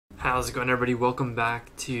How's it going, everybody? Welcome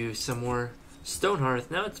back to some more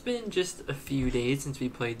Stonehearth. Now, it's been just a few days since we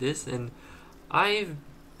played this, and I've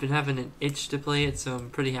been having an itch to play it, so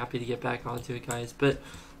I'm pretty happy to get back onto it, guys. But,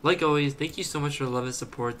 like always, thank you so much for the love and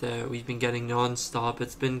support that we've been getting non-stop.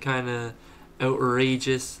 It's been kind of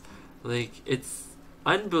outrageous. Like, it's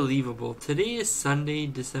unbelievable. Today is Sunday,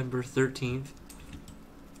 December 13th,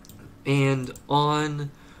 and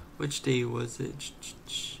on... which day was it?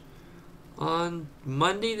 On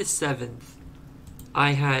Monday the 7th,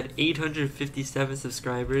 I had 857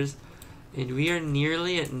 subscribers, and we are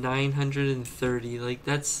nearly at 930. Like,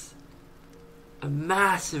 that's a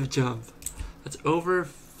massive jump. That's over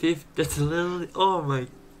 50, that's literally, oh my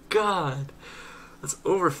god. That's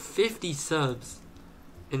over 50 subs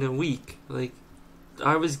in a week. Like,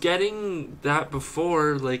 I was getting that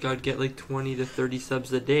before, like, I'd get like 20 to 30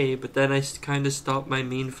 subs a day, but then I kind of stopped my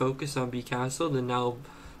main focus on Be Castled, and now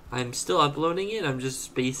I'm still uploading it. I'm just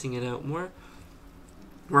spacing it out more,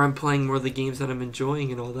 where I'm playing more of the games that I'm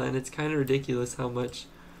enjoying and all that. And it's kind of ridiculous how much,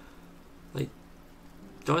 like,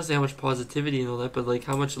 don't want to say how much positivity and all that, but like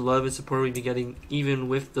how much love and support we've been getting, even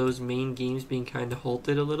with those main games being kind of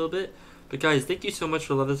halted a little bit. But guys, thank you so much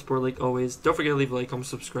for love and support, like always. Don't forget to leave a like, comment,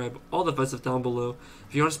 subscribe, all the fun stuff down below.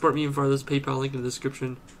 If you want to support me even further, there's a PayPal link in the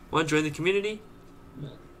description. Want to join the community?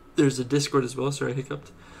 There's a Discord as well. Sorry, I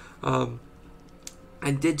hiccuped. I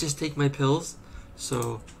did just take my pills,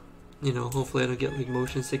 so, you know, hopefully I don't get like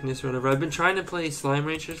motion sickness or whatever. I've been trying to play Slime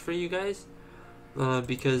Ranchers for you guys,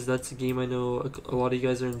 because that's a game I know a lot of you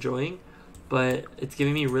guys are enjoying, but it's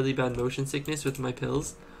giving me really bad motion sickness with my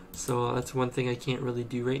pills, so that's one thing I can't really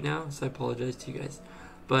do right now, so I apologize to you guys.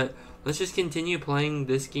 But let's just continue playing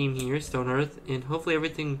this game here, Stonehearth, and hopefully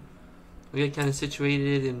everything will get kind of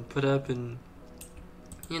situated and put up, and,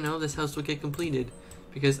 you know, this house will get completed.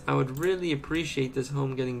 Because I would really appreciate this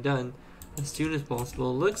home getting done as soon as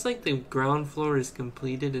possible. It looks like the ground floor is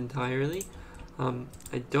completed entirely.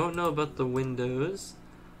 I don't know about the windows.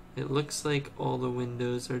 It looks like all the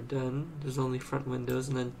windows are done. There's only front windows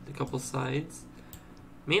and then a couple sides.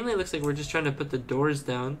 Mainly it looks like we're just trying to put the doors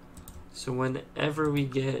down. So whenever we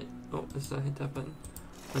get... oh, let's not hit that button.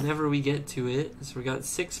 Whenever we get to it, so we got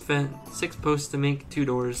six posts to make 2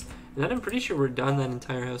 doors. And then I'm pretty sure we're done that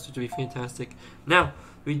entire house, which would be fantastic. Now,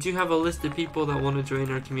 we do have a list of people that want to join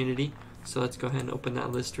our community. So let's go ahead and open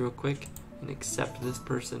that list real quick and accept this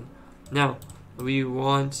person. Now, we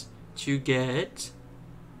want to get...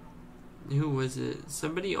 who was it?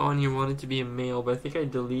 Somebody on here wanted to be a male, but I think I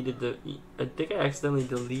deleted I think I accidentally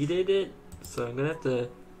deleted it. So I'm going to have to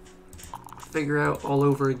figure out all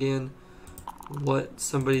over again what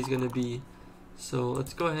somebody's going to be. So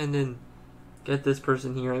let's go ahead and get this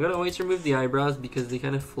person here. I'm going to always remove the eyebrows because they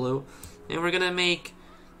kind of float. And we're going to make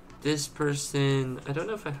this person... I don't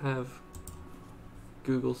know if I have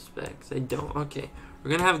Google specs. I don't. Okay. We're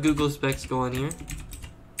going to have Google specs go on here.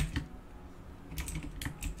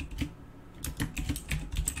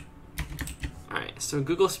 Alright, so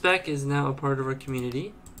Google spec is now a part of our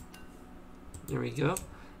community. There we go.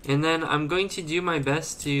 And then I'm going to do my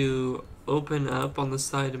best to open up on the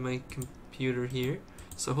side of my computer here.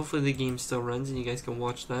 So hopefully the game still runs and you guys can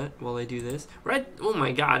watch that while I do this. Right? Oh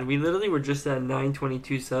my god, we literally were just at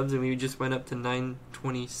 922 subs and we just went up to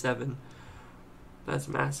 927. That's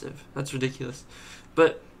massive. That's ridiculous.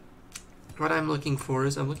 But what I'm looking for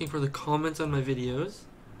is I'm looking for the comments on my videos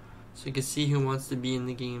so you can see who wants to be in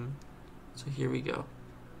the game. So here we go.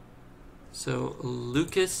 So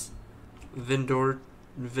Lucas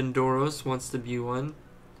Vindoros wants to be one.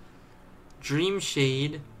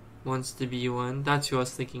 Dreamshade wants to be one. That's who I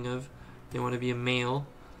was thinking of. They want to be a male.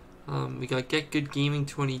 We got Get Good Gaming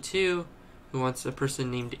 22, who wants a person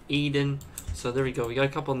named Aiden. So there we go. We got a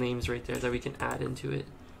couple names right there that we can add into it.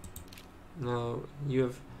 No, you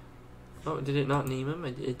have... oh, did it not name him?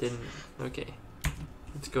 It didn't. Okay.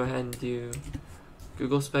 Let's go ahead and do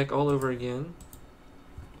Google spec all over again.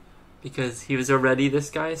 Because he was already this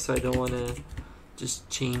guy, so I don't want to just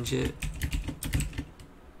change it.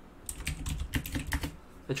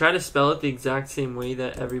 I try to spell it the exact same way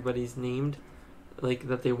that everybody's named, like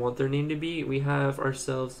that they want their name to be. We have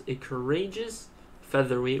ourselves a courageous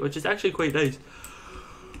featherweight, which is actually quite nice.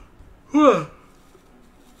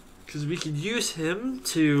 Because we could use him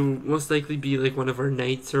to most likely be like one of our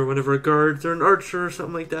knights or one of our guards or an archer or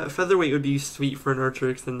something like that. Featherweight would be sweet for an archer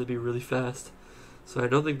because then they'd be really fast. So I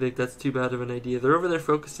don't think that's too bad of an idea. They're over there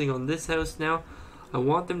focusing on this house now. I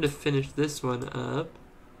want them to finish this one up.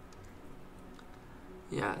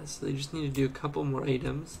 Yeah, so they just need to do a couple more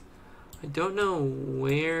items. I don't know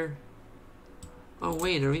where... oh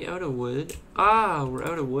wait, are we out of wood? Ah, we're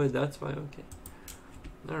out of wood, that's why, okay.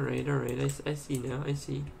 Alright, I see now, I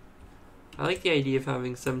see. I like the idea of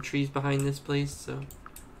having some trees behind this place, so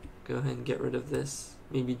go ahead and get rid of this.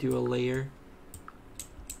 Maybe do a layer.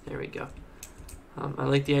 There we go. I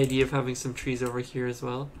like the idea of having some trees over here as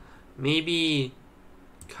well. Maybe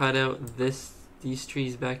cut out these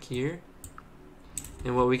trees back here.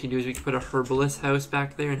 And what we can do is we can put a herbalist house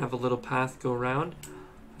back there and have a little path go around.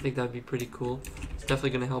 I think that'd be pretty cool. It's definitely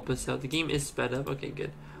going to help us out. The game is sped up. Okay,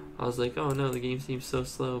 good. I was like, oh no, the game seems so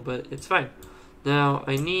slow, but it's fine. Now,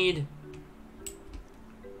 I need...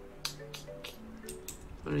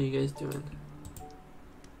 What are you guys doing?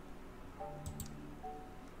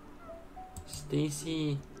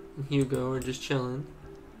 Stacey and Hugo are just chilling.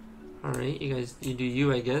 Alright, you guys, you do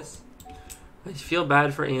you, I guess. I feel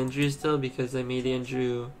bad for Andrew still because I made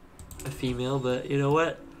Andrew a female, but you know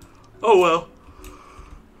what? Oh well.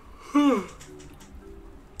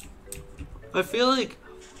 I feel like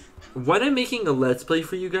when I'm making a Let's Play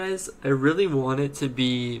for you guys, I really want it to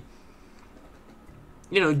be,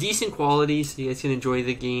 you know, decent quality so you guys can enjoy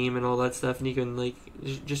the game and all that stuff and you can like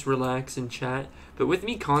just relax and chat. But with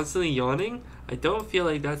me constantly yawning, I don't feel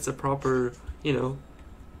like that's a proper, you know,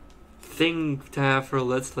 thing to have for a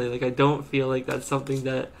Let's Play. Like, I don't feel like that's something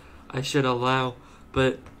that I should allow.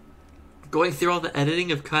 But going through all the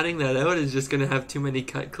editing of cutting that out is just going to have too many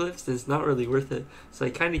cut clips and it's not really worth it. So I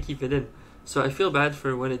kind of keep it in. So I feel bad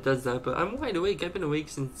for when it does that. But I'm wide awake. I've been awake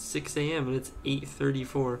since 6 a.m. and it's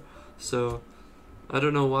 8:34. So I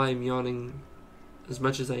don't know why I'm yawning as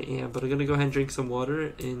much as I am. But I'm going to go ahead and drink some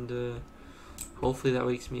water and hopefully that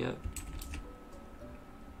wakes me up.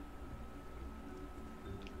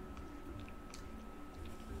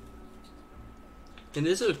 It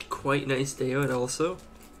is a quite nice day out also.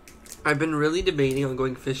 I've been really debating on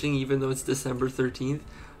going fishing even though it's December 13th.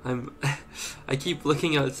 I keep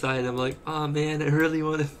looking outside, I'm like, oh man, I really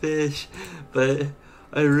want to fish, but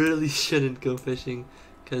I really shouldn't go fishing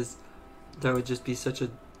because that would just be such a,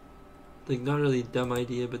 like, not really dumb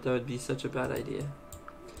idea, but that would be such a bad idea.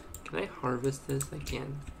 Can I harvest this? I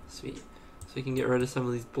can. Sweet. So we can get rid of some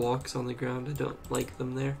of these blocks on the ground. I don't like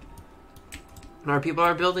them there. Our people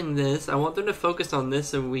are building this. I want them to focus on this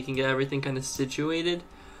so we can get everything kind of situated.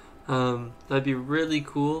 That'd be really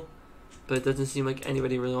cool, but it doesn't seem like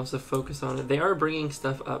anybody really wants to focus on it. They are bringing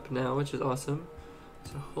stuff up now, which is awesome.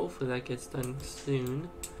 So hopefully that gets done soon.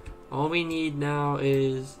 All we need now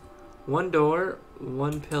is one door,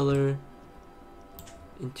 one pillar,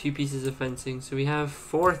 and 2 pieces of fencing. So we have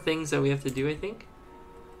 4 things that we have to do, I think.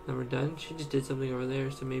 Then we're done. She just did something over there,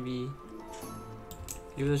 so maybe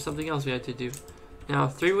there's something else we have to do. Now,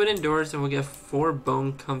 3 wooden doors and we'll get 4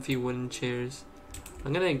 bone comfy wooden chairs.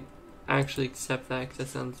 I'm gonna actually accept that because that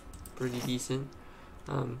sounds pretty decent.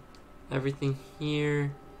 Everything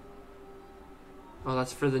here. Oh,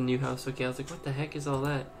 that's for the new house. Okay, I was like, what the heck is all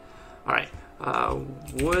that? Alright,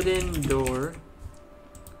 wooden door.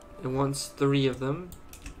 It wants 3 of them.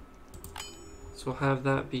 So we'll have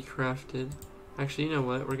that be crafted. Actually, you know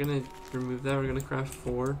what? We're gonna remove that. We're gonna craft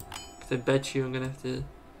 4. Because I bet you I'm gonna have to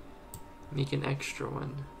make an extra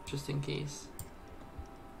one, just in case.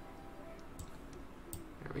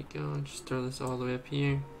 There we go. Just throw this all the way up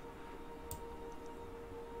here.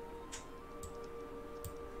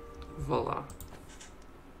 Voila.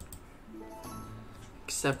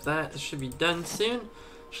 Accept that. It should be done soon.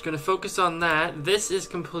 Just gonna focus on that. This is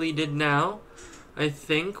completed now. I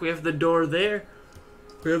think we have the door there.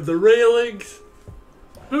 We have the railings.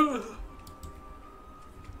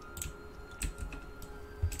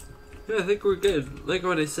 Yeah, I think we're good. Like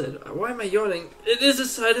what I said. Why am I yawning? It is a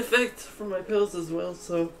side effect from my pills as well,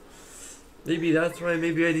 so maybe that's why.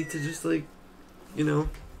 Maybe I need to just, like, you know,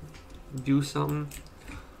 do something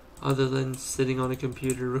other than sitting on a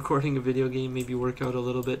computer recording a video game. Maybe work out a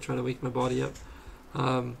little bit, trying to wake my body up.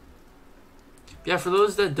 Yeah, for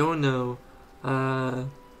those that don't know, I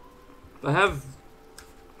have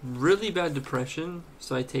really bad depression,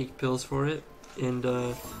 so I take pills for it, and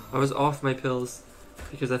I was off my pills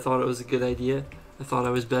because I thought it was a good idea. I thought I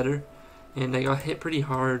was better, and I got hit pretty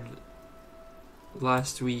hard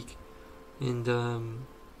last week, and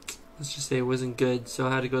let's just say it wasn't good, so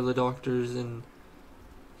I had to go to the doctors, and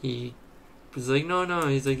he was like, no,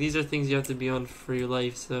 he's like, these are things you have to be on for your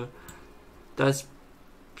life. So that's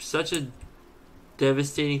such a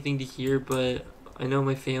devastating thing to hear, but I know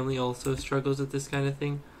my family also struggles with this kind of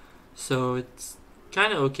thing, so it's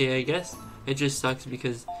kind of okay, I guess. It just sucks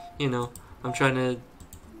because, you know, I'm trying to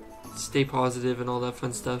stay positive and all that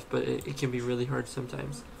fun stuff, but it can be really hard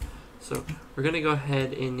sometimes. So we're gonna go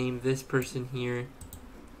ahead and name this person here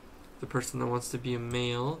the person that wants to be a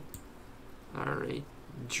male. Alright,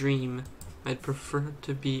 dream. I'd prefer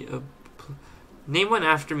to be a Name one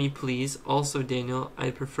after me, please. Also, Daniel, I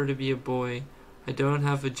prefer to be a boy. I don't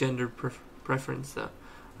have a gender preference, though.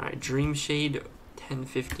 Alright, Dreamshade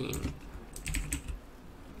 1015.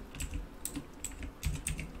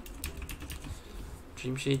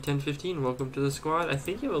 Dreamshade 1015, welcome to the squad. I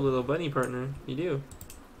think you have a little bunny partner. You do.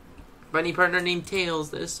 Bunny partner named Tails.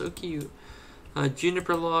 That is so cute.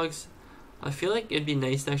 Juniper logs. I feel like it'd be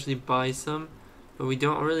nice to actually buy some, but we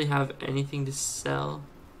don't really have anything to sell.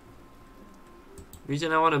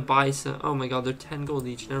 Reason I want to buy some. Oh my god, they're 10 gold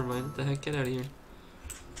each. Never mind. What the heck? Get out of here.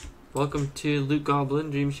 Welcome to Loot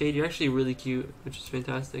Goblin, Dreamshade. You're actually really cute, which is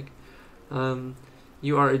fantastic.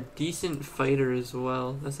 You are a decent fighter as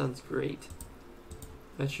well. That sounds great.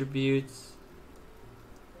 Attributes.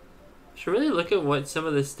 Should really look at what some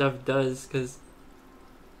of this stuff does, because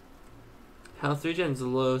health regen's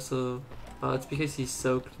low, so it's because he's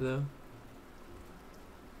soaked though.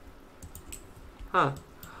 Huh.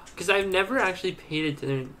 Because I've never actually paid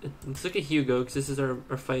attention. Let's look at Hugo, because this is our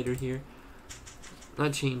fighter here.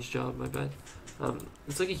 Not change job, my bad.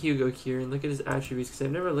 Let's look at Hugo here and look at his attributes, because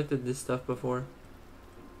I've never looked at this stuff before.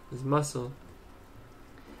 His muscle.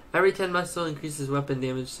 Every 10 muscle increases weapon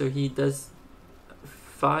damage, so he does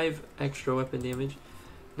 5 extra weapon damage.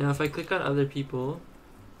 Now if I click on other people,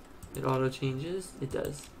 it auto changes. It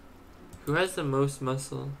does. Who has the most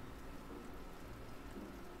muscle?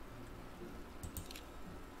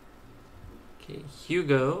 Okay,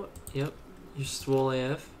 Hugo. Yep, you're swole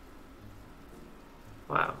AF.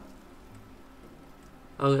 Wow.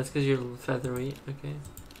 Oh, that's because you're featherweight. Okay.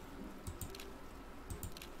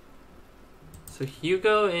 So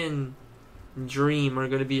Hugo and Dream are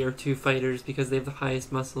going to be our two fighters because they have the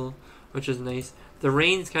highest muscle, which is nice. The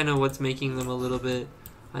rain's kind of what's making them a little bit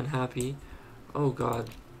unhappy. Oh god.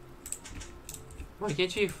 Why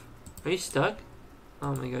can't you... Are you stuck?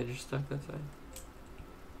 Oh my god, you're stuck that side.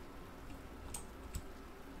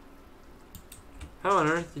 How on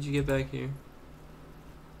earth did you get back here?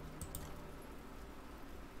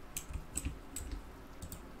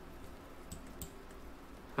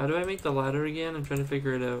 How do I make the ladder again? I'm trying to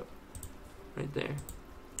figure it out. Right there.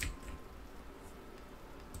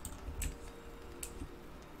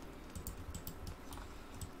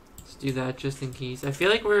 Let's do that just in case. I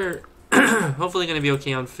feel like we're hopefully going to be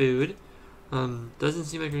okay on food. Doesn't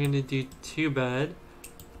seem like we're going to do too bad.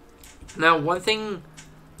 Now, one thing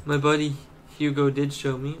my buddy Hugo did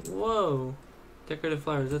show me. Whoa! Decorative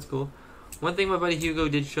flowers, that's cool. One thing my buddy Hugo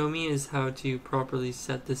did show me is how to properly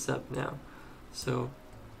set this up now. So,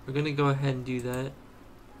 we're going to go ahead and do that.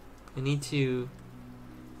 I need to...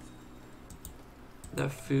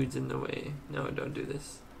 That food's in the way. No, don't do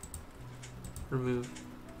this. Remove.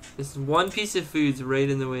 This one piece of food's right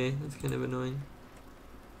in the way. That's kind of annoying.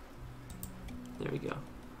 There we go.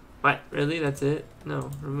 What? Really? That's it?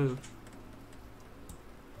 No, remove.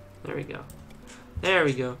 There we go. There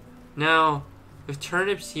we go. Now, with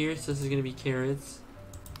turnips here, so this is going to be carrots.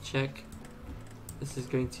 Check. This is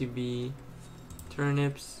going to be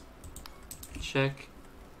turnips. Check.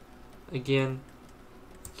 Again,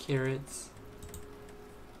 carrots.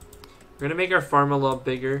 We're going to make our farm a lot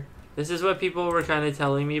bigger. This is what people were kind of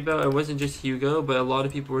telling me about. It wasn't just Hugo, but a lot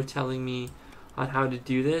of people were telling me on how to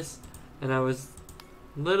do this. And I was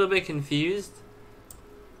a little bit confused.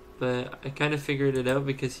 But I kind of figured it out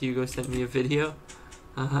because Hugo sent me a video.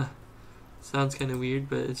 Sounds kind of weird,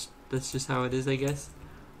 but that's just how it is, I guess.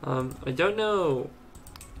 I don't know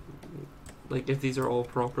like if these are all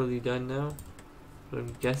properly done now. But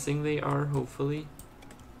I'm guessing they are, hopefully.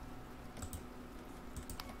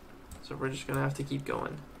 So we're just going to have to keep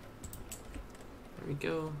going. There we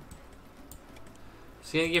go.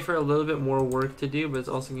 It's going to give her a little bit more work to do, but it's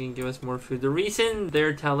also going to give us more food. The reason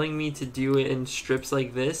they're telling me to do it in strips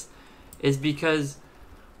like this is because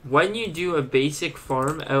when you do a basic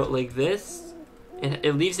farm out like this,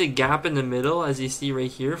 it leaves a gap in the middle, as you see right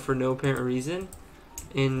here, for no apparent reason.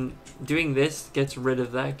 And doing this gets rid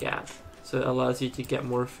of that gap. So it allows you to get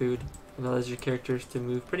more food and allows your characters to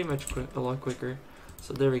move pretty much a lot quicker.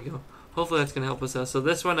 So there we go. Hopefully that's going to help us out. So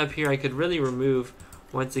this one up here I could really remove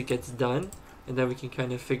once it gets done. And then we can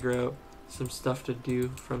kind of figure out some stuff to do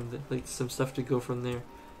from some stuff to go from there.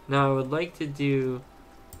 Now I would like to do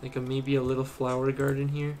like maybe a little flower garden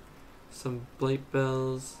here. Some blight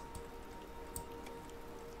bells.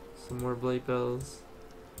 Some more blight bells.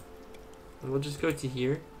 And we'll just go to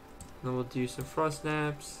here. And then we'll do some frost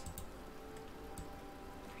snaps.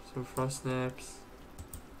 Some frost snaps.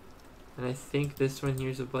 And I think this one here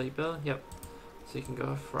is a blight bell. Yep. So you can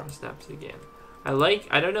go frost snaps again.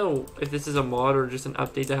 I don't know if this is a mod or just an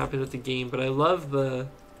update that happened with the game, but I love the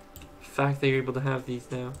fact that you're able to have these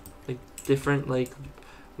now. Like different, like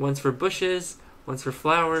ones for bushes, One's for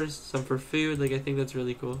flowers, some for food. Like, I think that's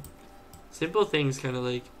really cool. Simple things kind of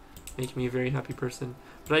like make me a very happy person.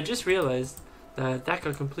 But I just realized that that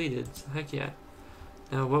got completed. So heck yeah.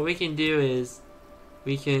 Now what we can do is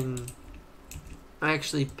we can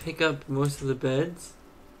actually pick up most of the beds.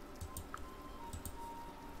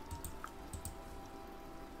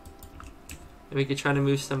 And we could try to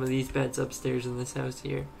move some of these beds upstairs in this house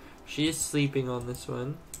here. She is sleeping on this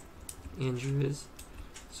one. Andrew is.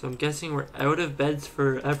 So I'm guessing we're out of beds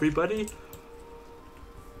for everybody.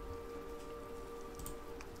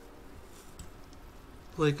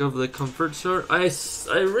 Like of the comfort sort. I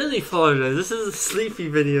really apologize. This is a sleepy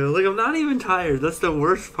video. Like, I'm not even tired. That's the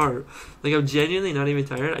worst part. Like, I'm genuinely not even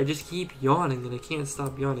tired. I just keep yawning and I can't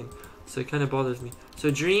stop yawning. So it kind of bothers me.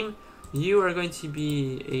 So Dream, you are going to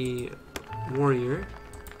be a warrior.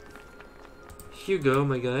 Hugo,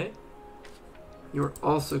 my guy, you're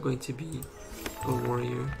also going to be a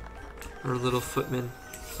warrior. Or a little footman.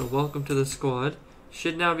 So welcome to the squad.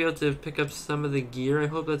 Should now be able to pick up some of the gear. I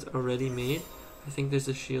hope that's already made. I think there's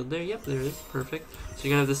a shield there. Yep, there is. Perfect. So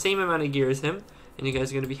you're going to have the same amount of gear as him. And you guys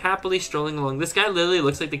are going to be happily strolling along. This guy literally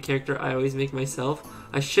looks like the character I always make myself.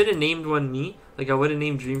 I should have named one me. Like, I would have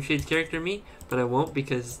named Dreamshade's character me. But I won't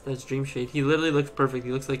because that's Dreamshade. He literally looks perfect.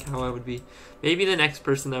 He looks like how I would be. Maybe the next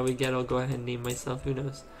person that we get, I'll go ahead and name myself. Who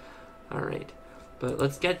knows? Alright. But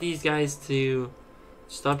let's get these guys to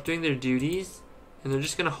stop doing their duties. And they're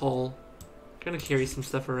just going to haul. Going to carry some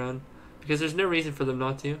stuff around. Because there's no reason for them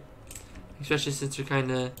not to. Especially since they're kind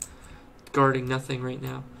of guarding nothing right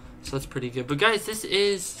now. So that's pretty good. But guys, this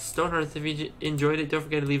is Stonehearth. If you enjoyed it, don't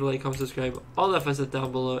forget to leave a like, comment, subscribe. All that fun stuff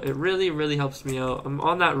down below. It really, really helps me out. I'm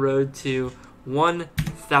on that road to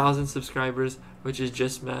 1,000 subscribers, which is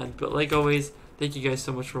just mad. But like always, thank you guys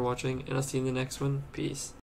so much for watching. And I'll see you in the next one. Peace.